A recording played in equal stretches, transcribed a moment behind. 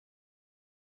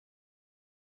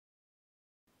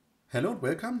Hello and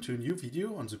welcome to a new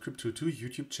video on the CrypTool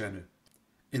YouTube channel.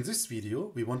 In this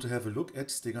video we want to have a look at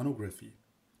steganography.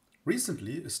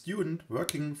 Recently a student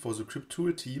working for the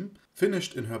CrypTool team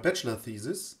finished in her bachelor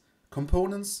thesis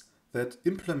components that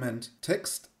implement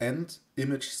text and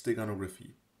image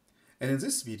steganography. And in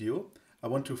this video I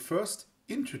want to first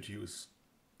introduce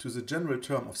to the general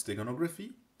term of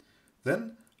steganography,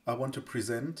 then I want to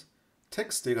present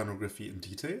text steganography in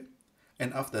detail,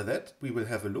 and after that we will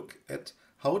have a look at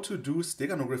how to do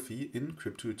steganography in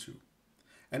CrypTool 2.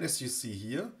 And as you see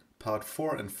here, part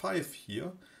 4 and 5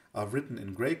 here are written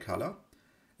in gray color,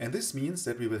 and this means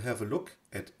that we will have a look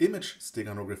at image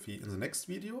steganography in the next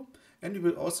video, and we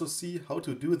will also see how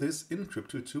to do this in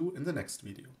CrypTool 2 in the next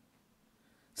video.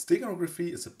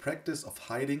 Steganography is a practice of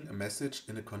hiding a message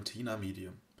in a container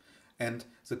medium. And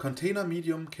the container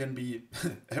medium can be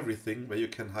everything where you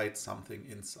can hide something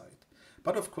inside.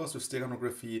 But of course with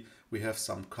steganography we have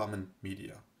some common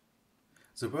media.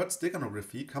 The word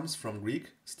steganography comes from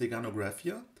Greek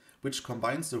steganographia, which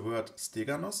combines the word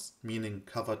steganos, meaning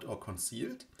covered or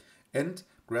concealed, and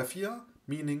graphia,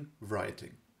 meaning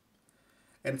writing.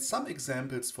 And some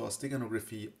examples for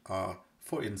steganography are,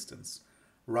 for instance,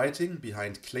 writing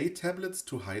behind clay tablets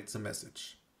to hide the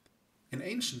message. In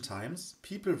ancient times,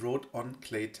 people wrote on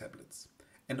clay tablets.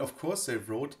 And of course they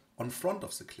wrote on front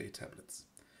of the clay tablets.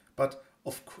 But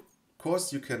of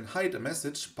course you can hide a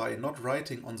message by not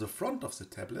writing on the front of the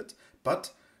tablet,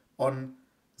 but on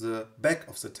the back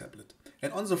of the tablet.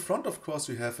 And on the front, of course,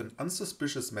 you have an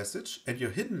unsuspicious message, and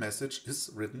your hidden message is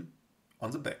written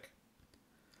on the back.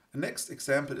 The next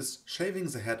example is shaving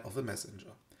the head of a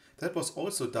messenger. That was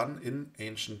also done in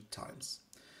ancient times.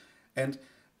 And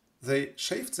they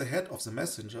shaved the head of the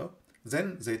messenger,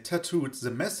 then they tattooed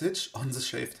the message on the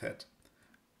shaved head.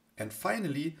 And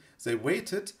finally, they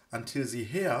waited until the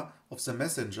hair of the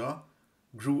messenger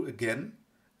grew again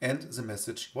and the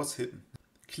message was hidden.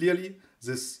 Clearly,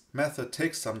 this method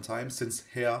takes some time since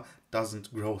hair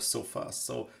doesn't grow so fast.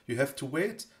 So you have to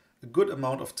wait a good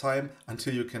amount of time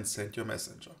until you can send your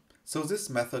messenger. So this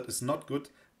method is not good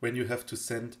when you have to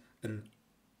send an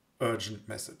urgent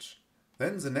message.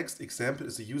 Then the next example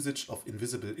is the usage of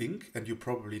invisible ink, and you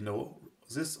probably know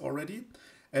this already.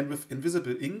 And with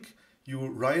invisible ink, you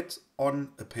write on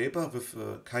a paper with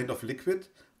a kind of liquid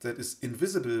that is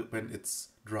invisible when it's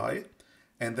dry.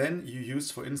 And then you use,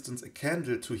 for instance, a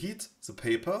candle to heat the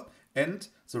paper, and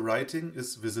the writing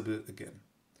is visible again.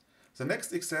 The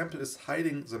next example is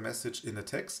hiding the message in a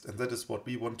text, and that is what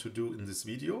we want to do in this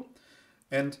video.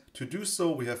 And to do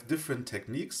so, we have different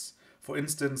techniques. For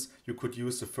instance, you could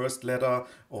use the first letter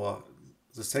or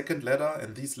the second letter,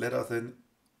 and these letters then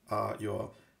are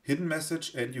your hidden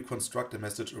message, and you construct a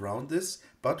message around this.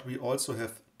 But we also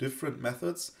have different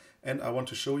methods, and I want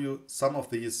to show you some of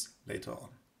these later on.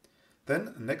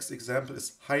 Then the next example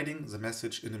is hiding the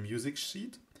message in a music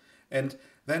sheet, and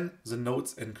then the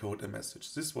notes encode a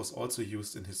message. This was also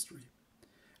used in history.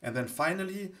 And then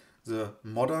finally, the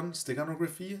modern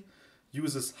steganography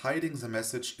uses hiding the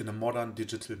message in a modern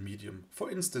digital medium.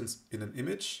 For instance, in an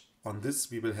image. On this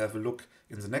we will have a look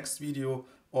in the next video,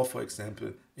 or for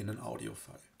example in an audio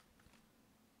file.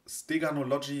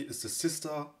 Steganology is the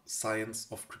sister science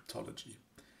of cryptology.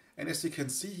 And as you can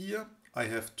see here, I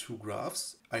have two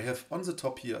graphs. I have on the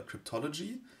top here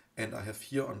cryptology, and I have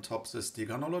here on top the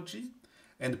steganology,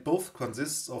 and both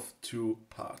consists of two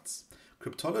parts.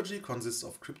 Cryptology consists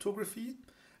of cryptography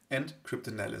and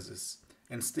cryptanalysis.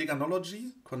 And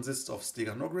steganology consists of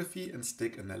steganography and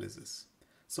steganalysis.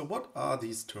 So what are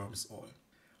these terms all?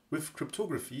 With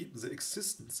cryptography, the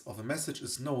existence of a message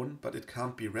is known, but it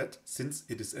can't be read since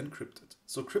it is encrypted.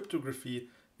 So cryptography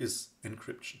is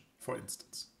encryption, for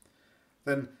instance.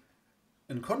 Then,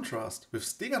 in contrast with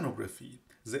steganography,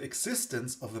 the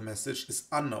existence of a message is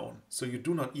unknown. So you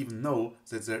do not even know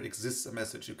that there exists a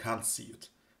message. You can't see it.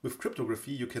 With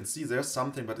cryptography, you can see there's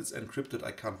something, but it's encrypted.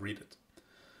 I can't read it.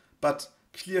 But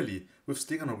clearly, with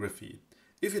steganography,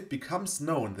 if it becomes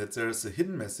known that there is a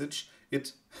hidden message,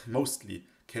 it mostly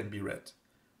can be read.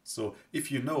 So if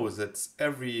you know that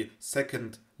every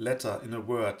second letter in a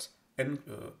word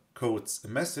encodes a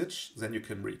message, then you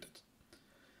can read it.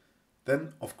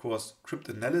 Then, of course,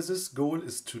 cryptanalysis goal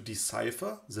is to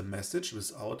decipher the message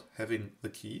without having the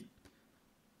key.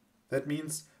 That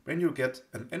means when you get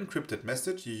an encrypted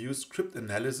message, you use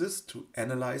cryptanalysis to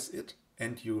analyze it,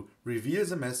 and you reveal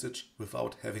the message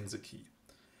without having the key.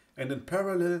 And in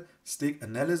parallel,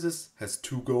 steganalysis has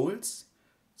two goals.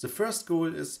 The first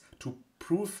goal is to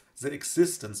prove the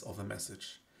existence of a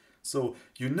message. So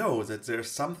you know that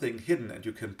there's something hidden and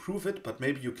you can prove it, but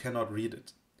maybe you cannot read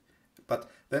it. But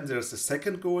then there's the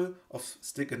second goal of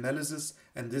Stegananalysis,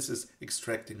 and this is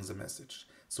extracting the message.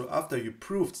 So after you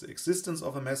proved the existence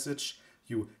of a message,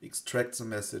 you extract the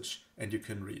message and you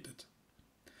can read it.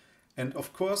 And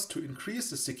of course, to increase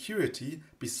the security,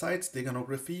 besides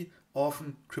steganography,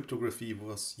 often cryptography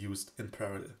was used in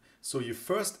parallel. So you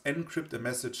first encrypt a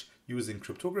message using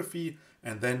cryptography,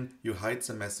 and then you hide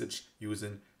the message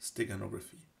using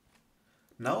steganography.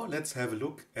 Now let's have a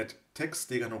look at text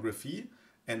steganography.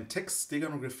 And text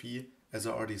steganography, as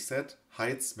I already said,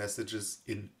 hides messages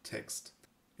in text.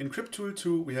 In CrypTool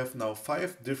 2, we have now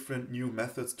 5 different new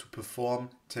methods to perform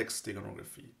text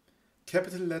steganography.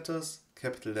 Capital letters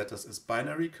is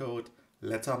binary code,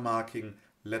 letter marking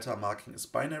is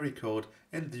binary code,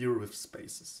 and 0 with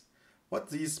spaces. What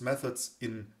these methods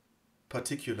in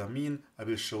particular mean, I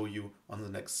will show you on the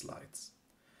next slides.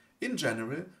 In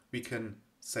general, we can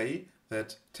say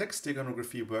that text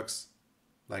steganography works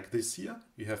like this here.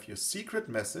 You have your secret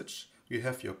message, you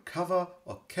have your cover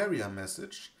or carrier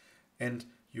message, and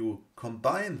you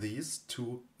combine these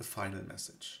to a final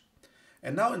message.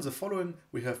 And now in the following,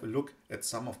 we have a look at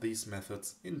some of these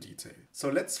methods in detail. So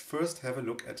let's first have a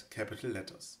look at capital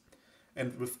letters.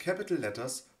 And with capital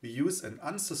letters, we use an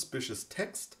unsuspicious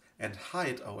text and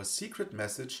hide our secret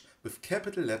message with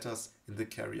capital letters in the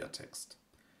carrier text.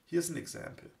 Here's an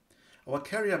example. Our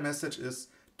carrier message is,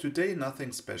 "Today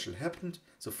nothing special happened,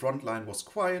 the front line was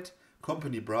quiet,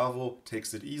 Company Bravo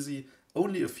takes it easy,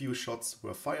 only a few shots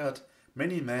were fired,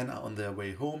 many men are on their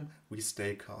way home, we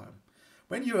stay calm."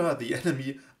 When you are the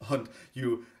enemy and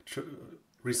you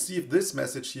receive this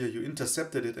message here, you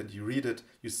intercepted it and you read it,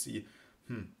 you see,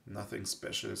 nothing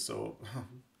special, so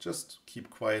just keep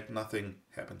quiet, nothing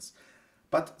happens.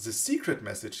 But the secret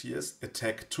message here is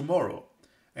attack tomorrow.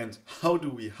 And how do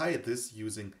we hide this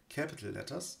using capital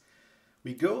letters?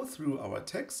 We go through our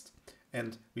text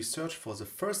and we search for the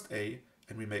first A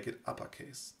and we make it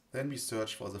uppercase. Then we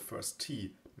search for the first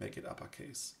T, make it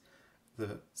uppercase.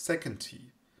 The second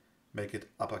T, make it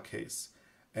uppercase.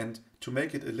 And to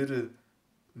make it a little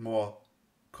more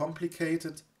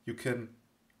complicated, you can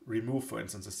remove, for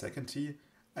instance, the second T.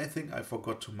 I think I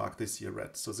forgot to mark this here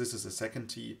red. So this is the second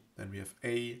T, then we have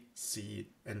A,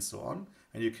 C, and so on.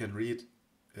 And you can read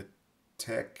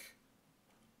attack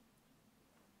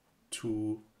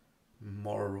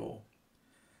tomorrow.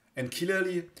 And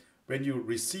clearly, when you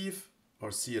receive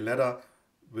or see a letter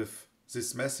with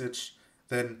this message,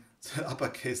 then the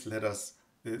uppercase letters,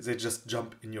 they just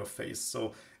jump in your face.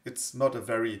 So it's not a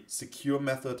very secure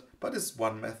method, but it's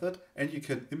one method, and you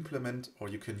can implement or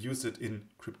you can use it in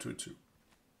CrypTool 2.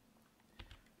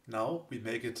 Now we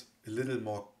make it a little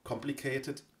more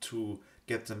complicated to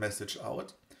get the message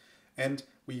out, and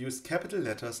we use capital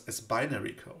letters as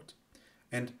binary code.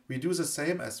 And we do the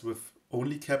same as with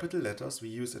only capital letters. We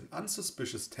use an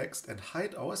unsuspicious text and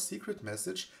hide our secret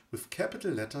message with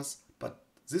capital letters, but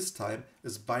this time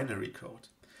is binary code.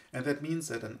 And that means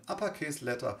that an uppercase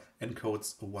letter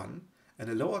encodes a 1 and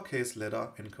a lowercase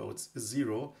letter encodes a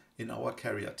 0 in our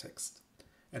carrier text.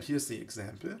 And here's the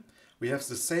example. We have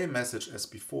the same message as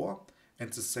before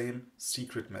and the same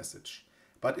secret message.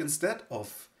 But instead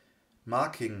of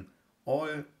marking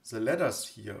all the letters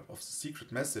here of the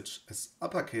secret message as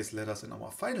uppercase letters in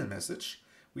our final message,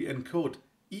 we encode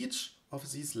each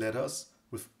of these letters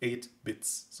with 8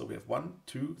 bits. So we have 1,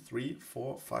 2, 3,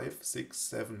 4, 5, 6,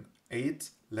 7, 8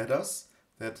 letters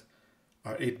that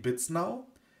are 8 bits now.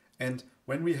 And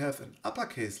when we have an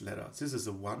uppercase letter, this is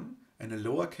a 1, and a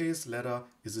lowercase letter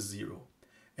is a 0.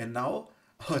 And now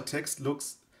our text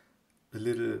looks a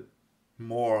little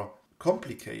more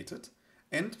complicated.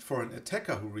 And for an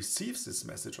attacker who receives this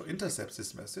message or intercepts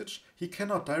this message, he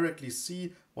cannot directly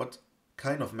see what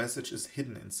kind of message is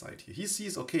hidden inside here. He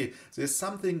sees, okay, there's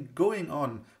something going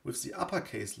on with the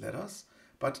uppercase letters,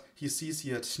 but he sees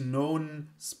here known,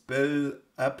 spell,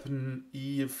 appen,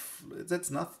 eve. That's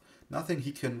nothing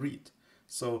he can read.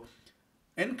 So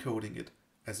encoding it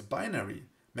as binary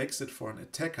makes it for an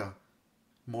attacker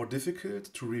more difficult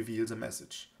to reveal the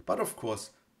message. But of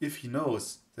course, if he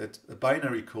knows that a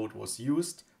binary code was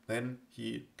used, then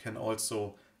he can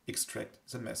also extract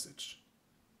the message.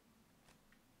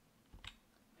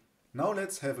 Now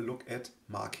let's have a look at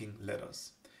marking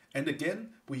letters. And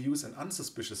again, we use an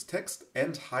unsuspicious text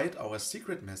and hide our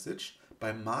secret message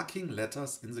by marking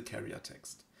letters in the carrier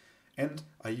text. And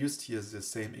I used here the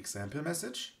same example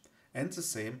message and the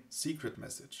same secret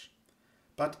message.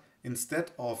 But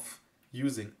instead of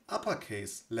using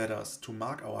uppercase letters to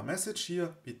mark our message here,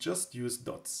 we just use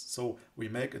dots. So we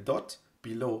make a dot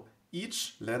below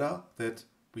each letter that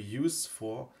we use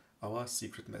for our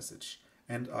secret message.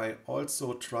 and I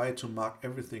also try to mark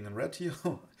everything in red here,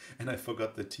 and I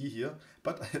forgot the T here,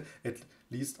 but at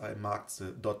least I marked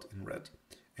the dot in red.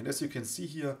 And as you can see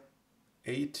here,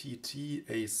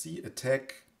 ATTAC,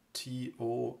 attack,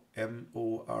 TOMOROW,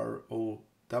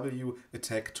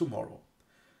 attack tomorrow.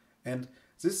 And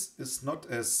this is not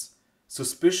as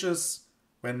suspicious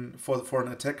for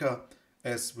an attacker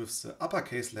as with the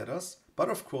uppercase letters, but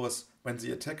of course when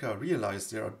the attacker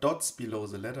realizes there are dots below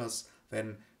the letters,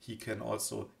 then he can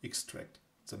also extract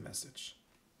the message.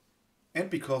 And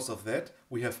because of that,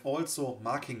 we have also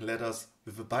marking letters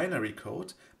with a binary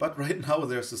code, but right now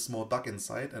there's a small bug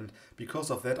inside, and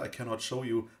because of that I cannot show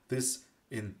you this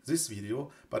in this video,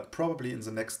 but probably in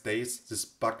the next days this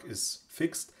bug is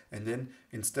fixed, and then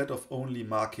instead of only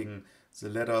marking the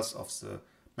letters of the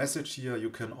message here, you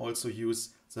can also use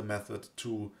the method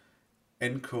to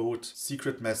encode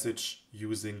secret message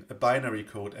using a binary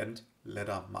code and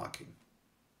letter marking.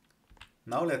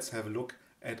 Now let's have a look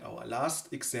at our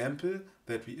last example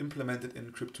that we implemented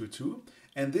in CrypTool 2,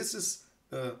 and this is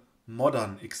a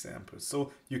modern example.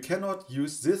 So you cannot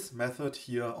use this method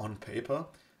here on paper,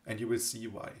 and you will see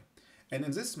why. And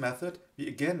in this method we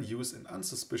again use an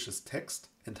unsuspicious text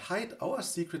and hide our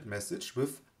secret message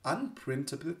with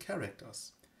unprintable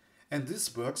characters. And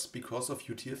this works because of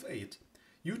UTF-8.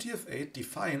 UTF-8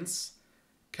 defines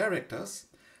characters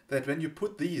that when you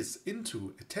put these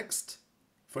into a text,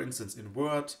 for instance in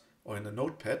Word or in a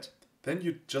notepad, then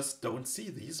you just don't see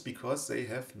these because they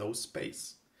have no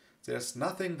space. There's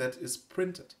nothing that is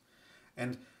printed.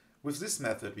 And with this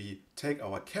method we take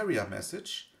our carrier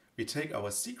message, we take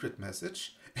our secret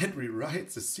message, and we write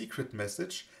the secret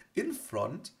message in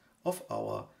front of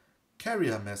our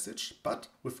carrier message, but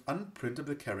with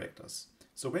unprintable characters.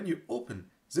 So when you open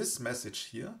this message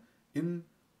here in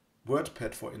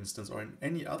WordPad, for instance, or in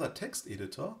any other text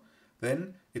editor,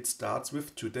 then it starts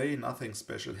with "Today nothing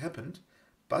special happened,"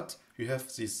 but you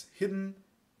have these hidden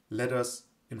letters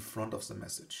in front of the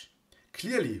message.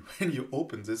 Clearly, when you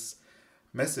open this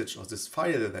message or this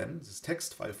file then, this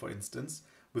text file for instance,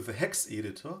 with the hex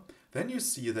editor, then you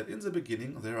see that in the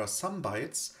beginning there are some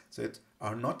bytes that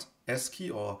are not ASCII,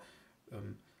 or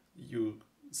you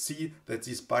see that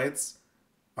these bytes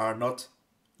are not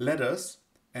letters,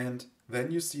 and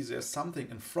then you see there's something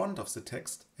in front of the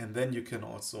text, and then you can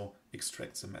also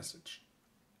extract the message.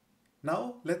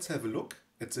 Now let's have a look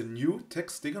at the new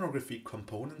text steganography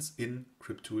components in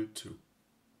CrypTool 2.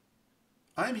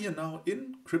 I'm here now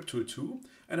in CrypTool 2,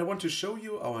 and I want to show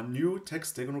you our new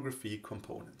text steganography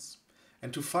components.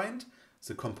 And to find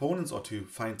the components, or to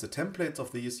find the templates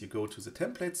of these, you go to the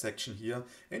template section here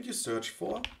and you search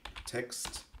for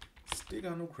text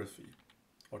steganography,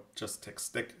 or just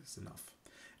text steg is enough.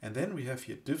 And then we have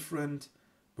here different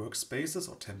workspaces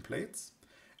or templates,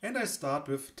 and I start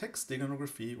with text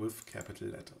steganography with capital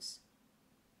letters.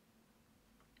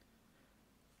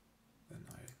 Then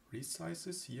I resize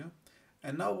this here.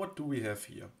 And now what do we have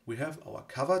here? We have our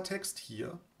cover text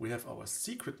here, we have our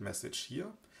secret message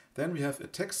here, then we have a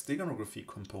text steganography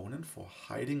component for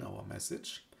hiding our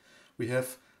message, we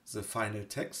have the final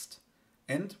text,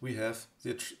 and we have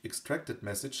the extracted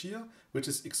message here, which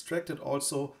is extracted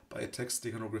also by a text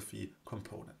steganography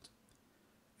component.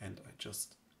 And I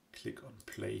just click on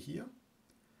play here,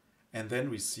 and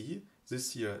then we see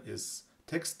this here is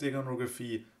text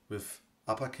steganography with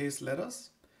uppercase letters,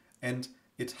 and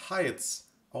it hides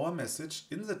our message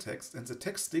in the text, and the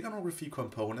text steganography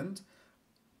component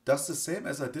does the same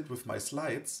as I did with my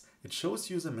slides. It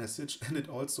shows you the message, and it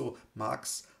also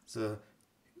marks the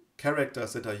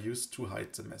characters that are used to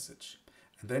hide the message.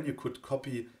 And then you could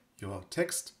copy your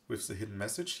text with the hidden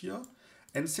message here.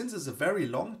 And since it's a very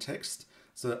long text,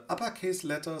 the uppercase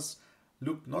letters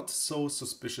look not so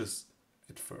suspicious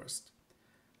at first.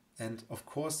 And of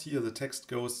course here the text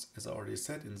goes, as I already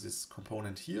said, in this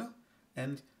component here.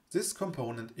 And this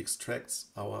component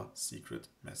extracts our secret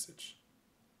message.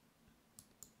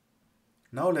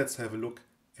 Now let's have a look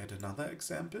at another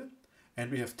example,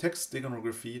 and we have text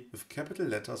steganography with capital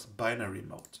letters binary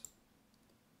mode.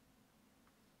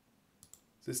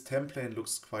 This template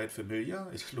looks quite familiar.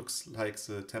 It looks like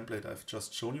the template I've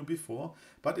just shown you before,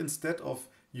 but instead of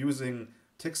using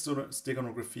text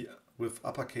steganography with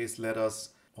uppercase letters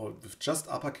or with just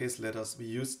uppercase letters, we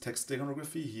use text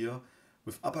steganography here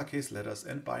with uppercase letters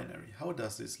and binary. How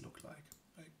does this look like?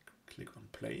 I click on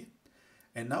play,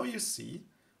 and now you see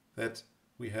that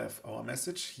we have our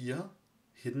message here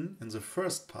hidden in the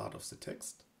first part of the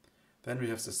text. Then we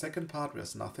have the second part where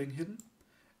there's nothing hidden,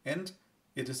 and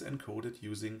it is encoded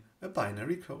using a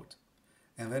binary code.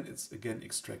 And then it's again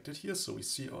extracted here, so we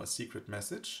see our secret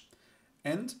message,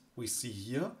 and we see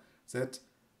here that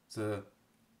the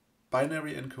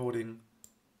binary encoding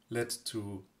led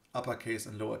to uppercase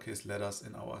and lowercase letters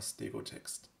in our Stego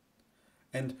text.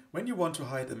 And when you want to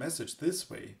hide a message this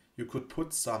way, you could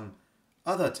put some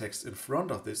other text in front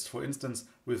of this, for instance,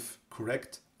 with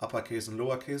correct uppercase and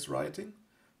lowercase writing,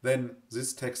 then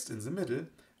this text in the middle,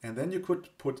 and then you could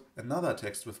put another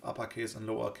text with uppercase and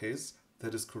lowercase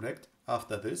that is correct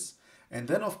after this. And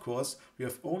then, of course, we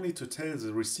have only to tell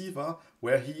the receiver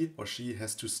where he or she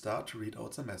has to start to read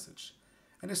out the message.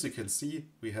 And as you can see,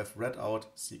 we have read out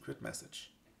secret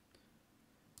message.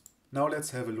 Now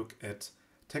let's have a look at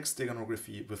text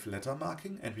steganography with letter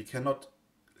marking, and we cannot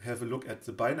have a look at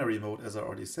the binary mode as I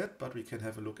already said, but we can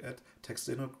have a look at text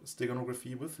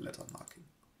steganography with letter marking.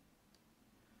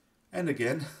 And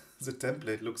again, the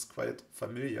template looks quite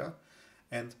familiar,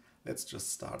 and let's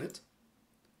just start it.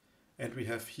 And we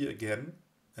have here again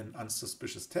an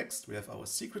unsuspicious text. We have our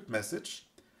secret message,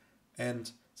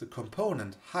 and the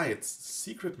component hides the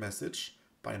secret message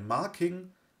by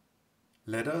marking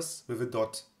letters with a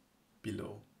dot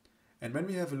below. And when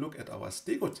we have a look at our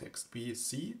Stego text, we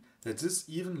see that this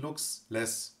even looks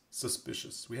less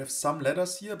suspicious. We have some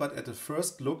letters here, but at a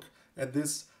first look at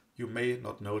this, you may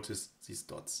not notice these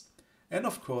dots. And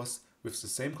of course, with the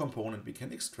same component, we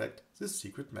can extract this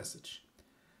secret message.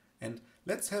 And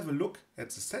let's have a look at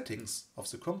the settings of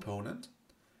the component.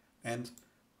 And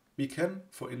we can,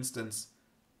 for instance,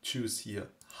 choose here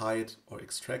hide or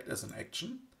extract as an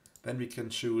action. Then we can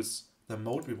choose the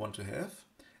mode we want to have.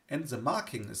 And the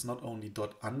marking is not only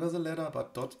dot under the letter,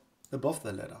 but dot above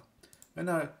the letter. When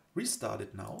I restart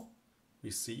it now,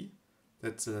 we see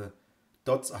that the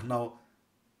dots are now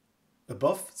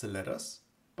above the letters,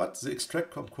 but the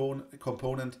extract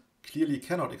component clearly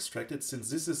cannot extract it since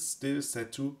this is still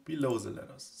set to below the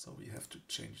letters. So we have to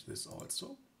change this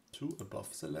also to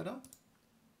above the letter.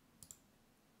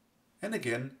 And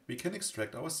again, we can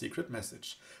extract our secret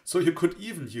message. So you could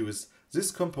even use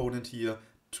this component here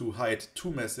to hide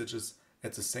two messages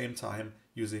at the same time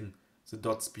using the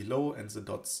dots below and the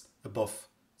dots above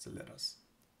the letters.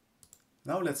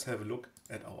 Now let's have a look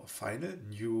at our final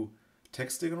new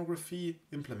text steganography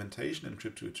implementation in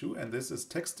CrypTool 2, and this is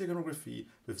text steganography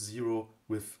with 0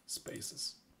 with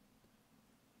spaces.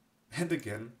 And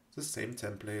again, the same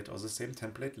template or the same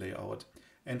template layout.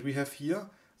 And we have here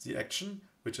the action,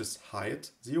 which is hide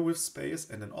 0 with space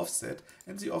and an offset,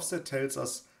 and the offset tells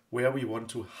us where we want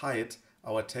to hide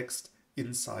our text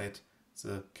inside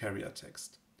the carrier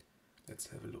text. Let's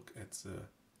have a look at the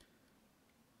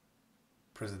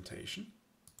presentation.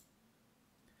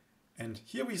 And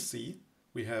here we see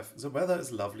we have the weather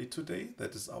is lovely today,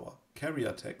 that is our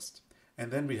carrier text.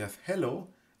 And then we have hello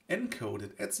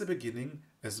encoded at the beginning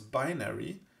as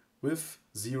binary with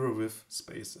 0 with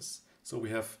spaces. So we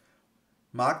have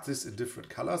marked this in different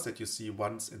colors that you see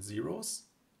ones and zeros.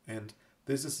 And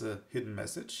this is a hidden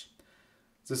message.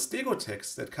 The Stego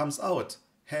text that comes out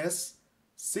has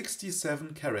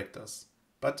 67 characters,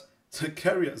 but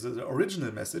the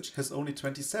original message has only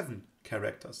 27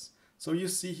 characters. So you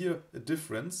see here a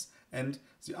difference, and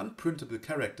the unprintable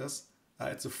characters are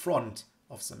at the front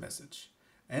of the message.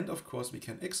 And of course we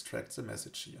can extract the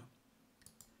message here.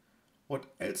 What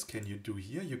else can you do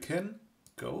here? You can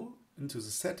go into the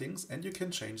settings and you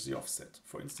can change the offset,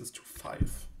 for instance to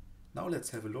 5. Now let's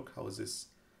have a look how this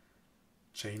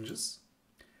changes.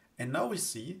 And now we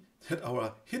see that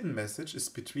our hidden message is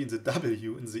between the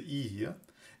W and the E here.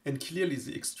 And clearly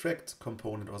the extract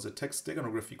component or the text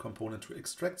steganography component to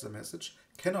extract the message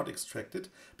cannot extract it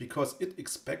because it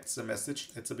expects the message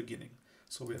at the beginning.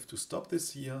 So we have to stop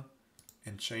this here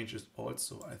and change it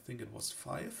also. I think it was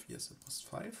 5. Yes, it was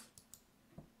 5.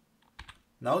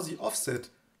 Now the offset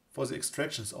for the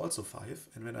extraction is also 5.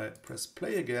 And when I press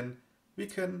play again, we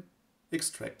can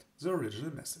extract the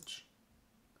original message.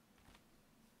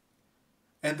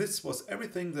 And this was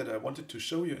everything that I wanted to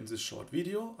show you in this short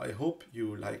video. I hope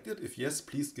you liked it. If yes,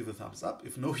 please give a thumbs up.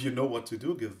 If no, you know what to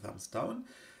do, give a thumbs down.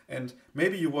 And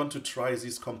maybe you want to try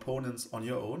these components on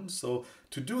your own. So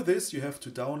to do this, you have to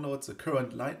download the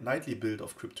current nightly build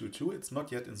of CrypTool 2. It's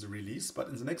not yet in the release, but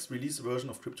in the next release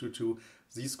version of CrypTool 2,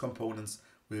 these components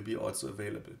will be also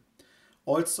available.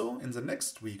 Also, in the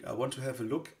next week, I want to have a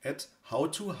look at how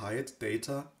to hide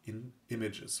data in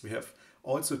images. We have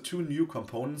also 2 new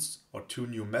components or 2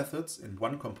 new methods in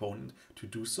one component to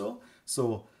do so.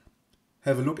 So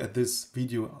have a look at this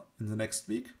video in the next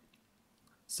week.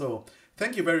 So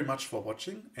thank you very much for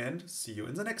watching and see you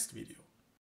in the next video.